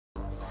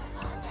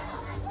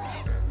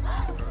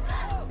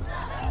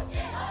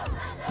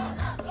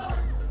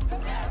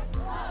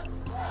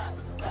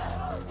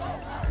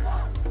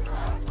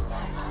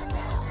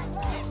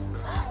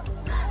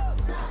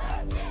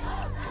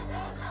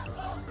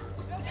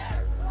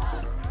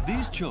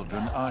These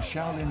children are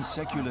Shaolin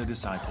secular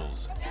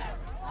disciples.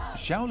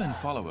 Shaolin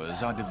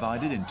followers are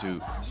divided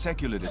into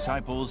secular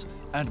disciples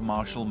and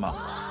martial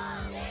monks.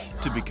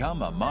 To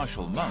become a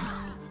martial monk,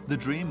 the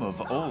dream of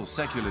all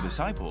secular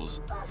disciples,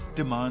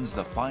 demands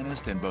the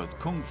finest in both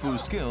Kung Fu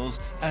skills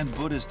and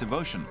Buddhist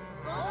devotion,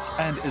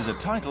 and is a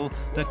title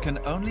that can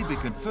only be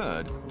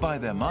conferred by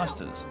their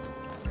masters.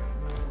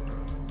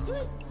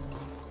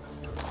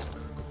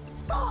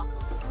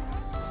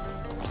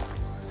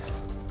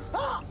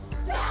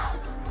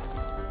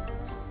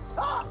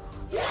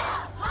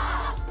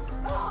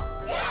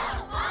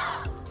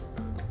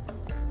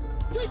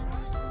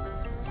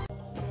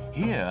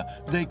 Here,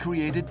 they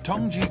created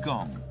Tongji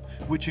Gong,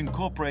 which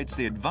incorporates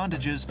the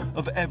advantages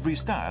of every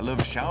style of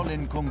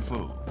Shaolin Kung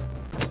Fu.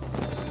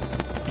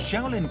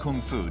 Shaolin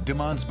Kung Fu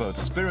demands both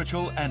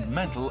spiritual and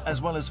mental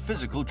as well as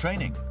physical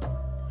training.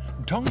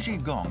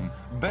 Tongji Gong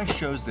best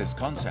shows this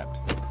concept.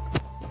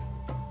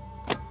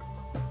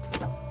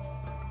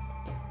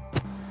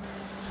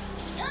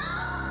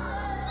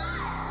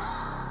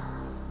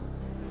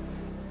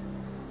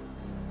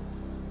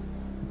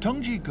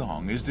 Tongji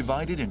Gong is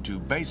divided into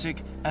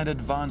basic and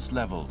advanced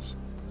levels.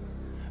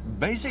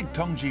 Basic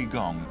Tongji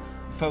Gong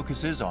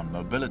focuses on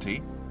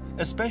mobility,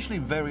 especially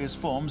various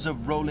forms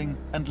of rolling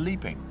and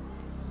leaping.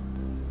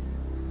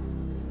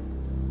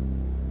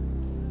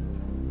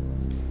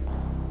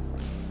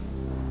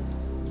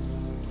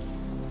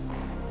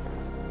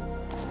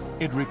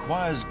 It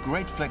requires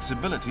great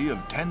flexibility of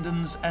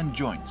tendons and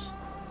joints,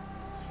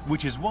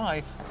 which is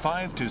why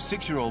 5 to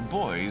 6-year-old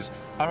boys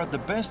are at the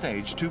best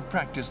age to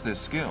practice this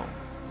skill.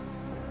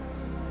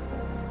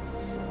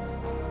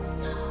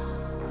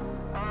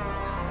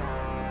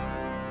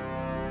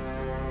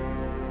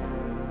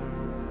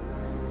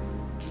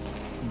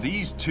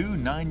 These 2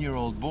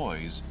 9-year-old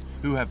boys,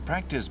 who have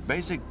practiced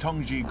basic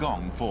Tongji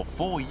Gong for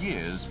 4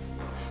 years,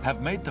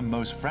 have made the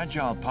most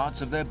fragile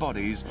parts of their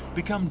bodies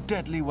become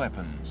deadly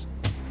weapons.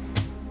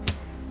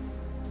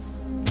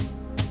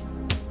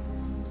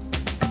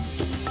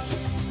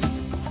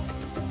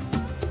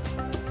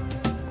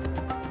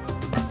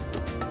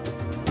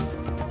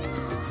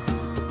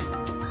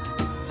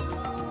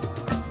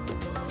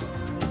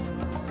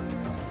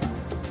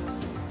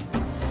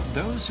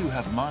 Those who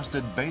have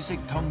mastered basic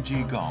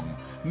Tongji Gong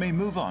may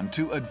move on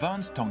to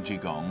advanced Tongji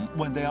Gong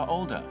when they are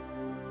older.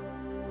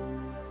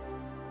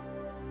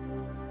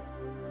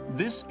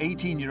 This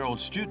 18-year-old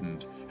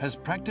student has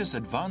practiced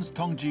advanced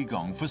Tongji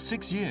Gong for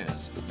 6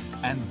 years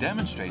and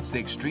demonstrates the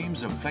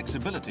extremes of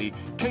flexibility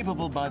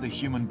capable by the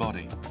human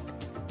body.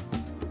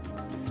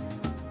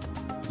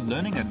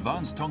 Learning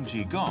advanced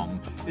Tongji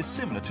Gong is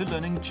similar to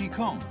learning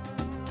Qigong.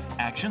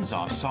 Actions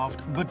are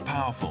soft but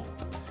powerful,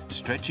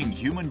 stretching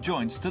human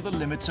joints to the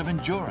limits of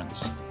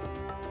endurance.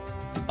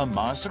 A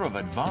master of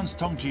advanced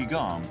Tongji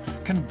Gong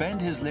can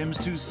bend his limbs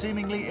to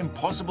seemingly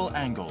impossible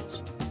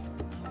angles.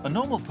 A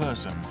normal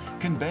person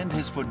can bend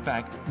his foot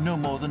back no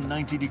more than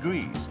 90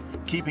 degrees,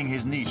 keeping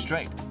his knee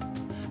straight.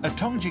 A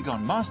Tongji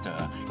Gong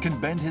master can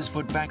bend his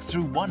foot back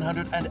through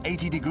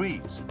 180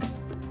 degrees.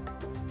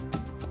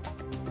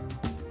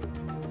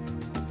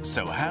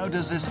 So how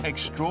does this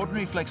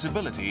extraordinary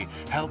flexibility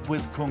help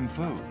with Kung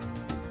Fu?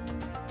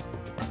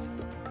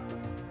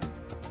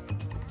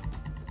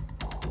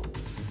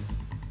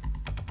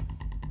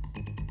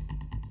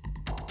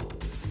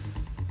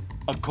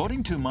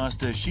 According to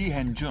Master Shi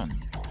Henjun,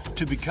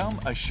 to become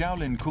a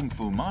Shaolin Kung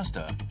Fu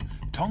master,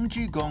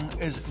 Tongji Gong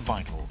is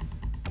vital.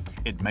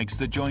 It makes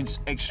the joints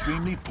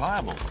extremely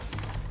pliable,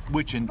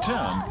 which in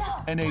turn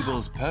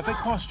enables perfect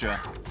posture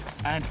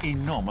and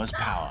enormous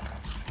power.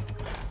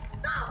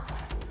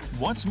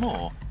 What's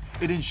more,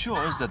 it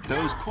ensures that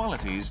those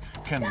qualities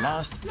can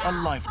last a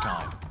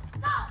lifetime.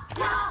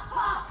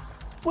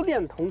 不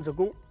练童子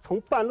功，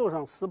从半路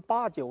上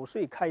18、9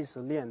岁开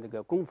始练这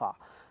个功法，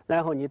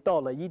然后你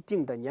到了一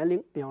定的年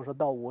龄，比方说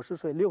到50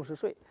岁、60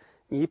岁，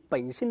你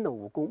本身的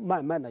武功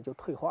慢慢的就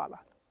退化了。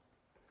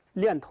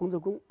练童子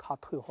功，它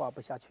退化不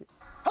下去。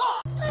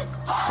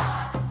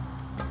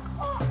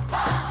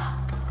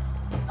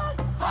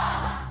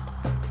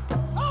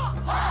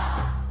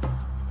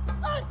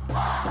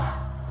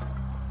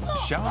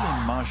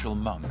 Shaolin martial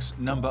monks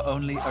number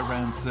only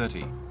around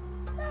 30.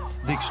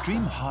 The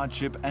extreme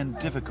hardship and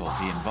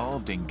difficulty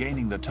involved in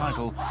gaining the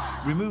title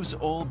removes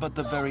all but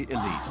the very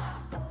elite.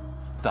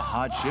 The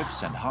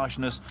hardships and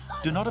harshness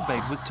do not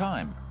abate with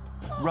time.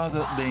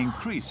 Rather, they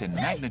increase in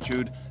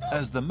magnitude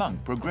as the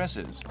monk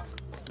progresses.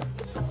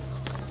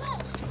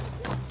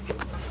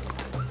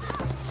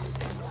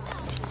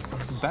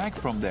 Back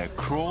from their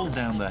crawl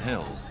down the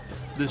hill,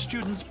 the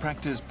students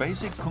practice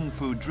basic Kung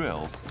Fu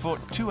drill for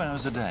 2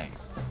 hours a day.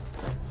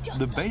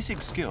 The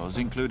basic skills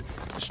include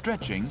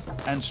stretching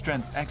and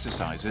strength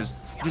exercises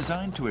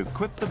designed to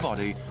equip the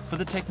body for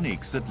the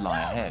techniques that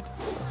lie ahead.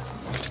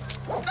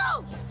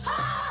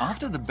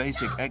 After the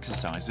basic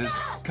exercises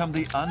come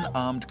the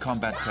unarmed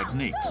combat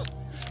techniques,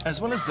 as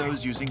well as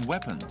those using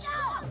weapons.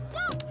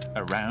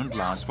 A round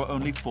lasts for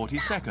only 40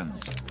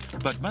 seconds,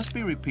 but must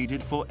be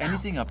repeated for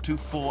anything up to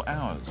 4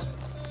 hours.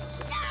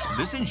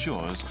 This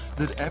ensures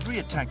that every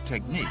attack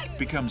technique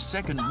becomes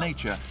second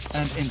nature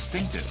and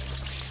instinctive,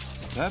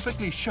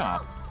 perfectly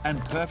sharp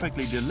and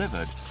perfectly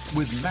delivered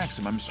with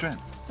maximum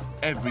strength,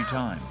 every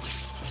time.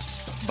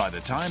 By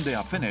the time they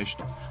are finished,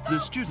 the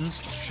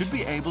students should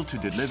be able to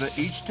deliver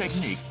each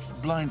technique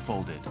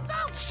blindfolded.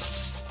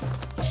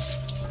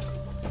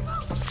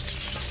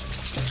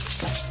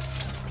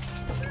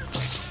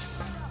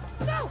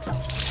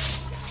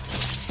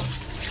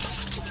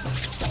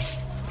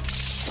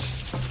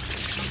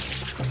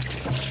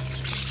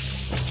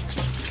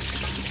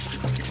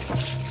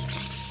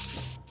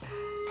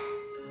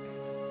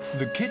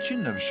 The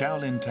kitchen of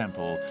Shaolin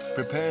Temple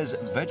prepares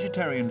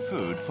vegetarian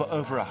food for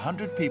over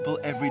 100 people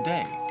every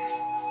day.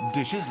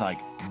 Dishes like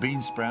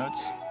bean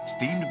sprouts,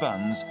 steamed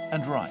buns,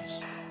 and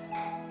rice.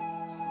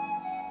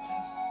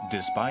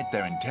 Despite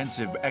their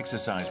intensive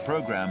exercise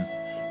program,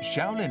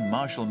 Shaolin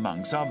martial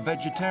monks are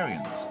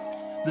vegetarians,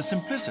 the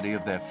simplicity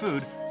of their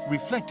food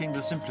reflecting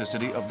the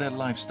simplicity of their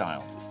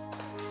lifestyle.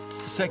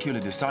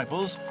 Secular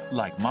disciples,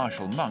 like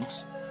martial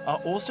monks, are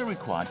also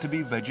required to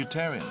be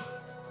vegetarian.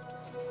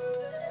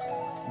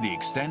 The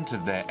extent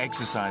of their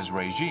exercise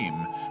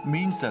regime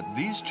means that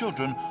these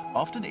children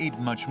often eat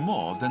much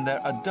more than their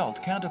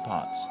adult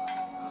counterparts.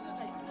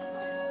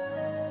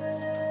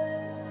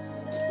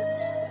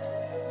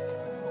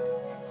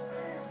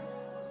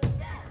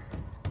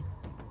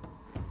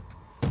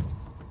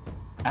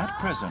 At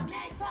present,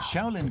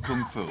 Shaolin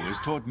Kung Fu is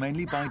taught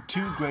mainly by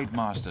two great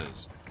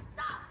masters.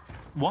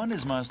 One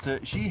is Master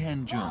Shi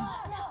Hen-jun,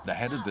 the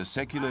head of the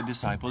Secular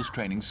Disciples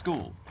Training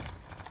School.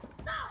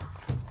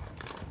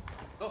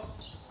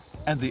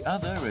 And the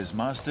other is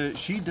Master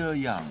Shi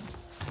De-yang,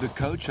 the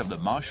coach of the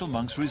Martial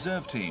Monks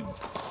Reserve Team.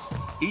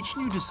 Each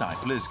new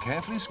disciple is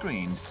carefully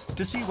screened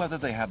to see whether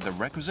they have the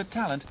requisite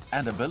talent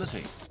and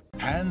ability.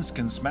 Hands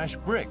can smash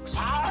bricks.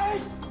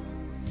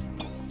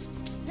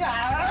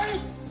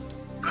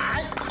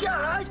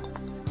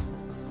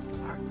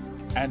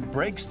 And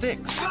break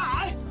sticks.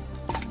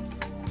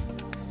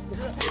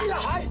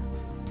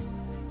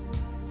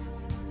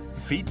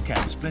 Feet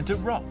can splinter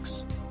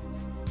rocks.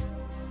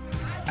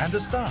 And a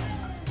staff.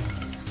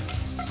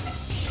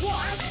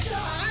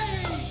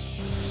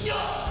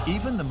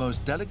 Even the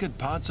most delicate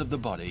parts of the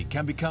body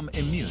can become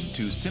immune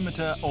to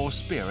scimitar or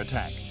spear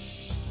attack.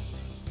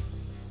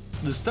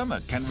 The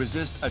stomach can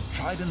resist a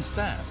trident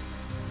stab,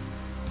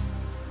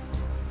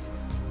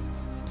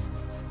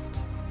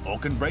 or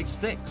can break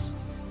sticks.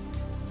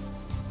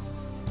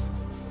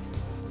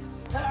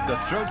 The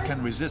throat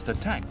can resist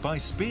attack by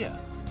spear.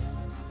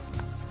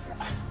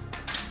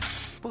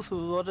 不是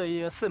说这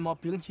些什么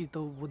兵器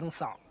都不能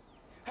伤，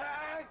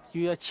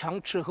因为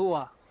枪之后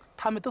啊，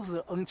他们都是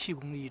恩气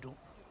功的一种，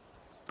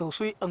都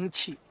属于恩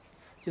气，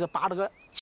就是把这个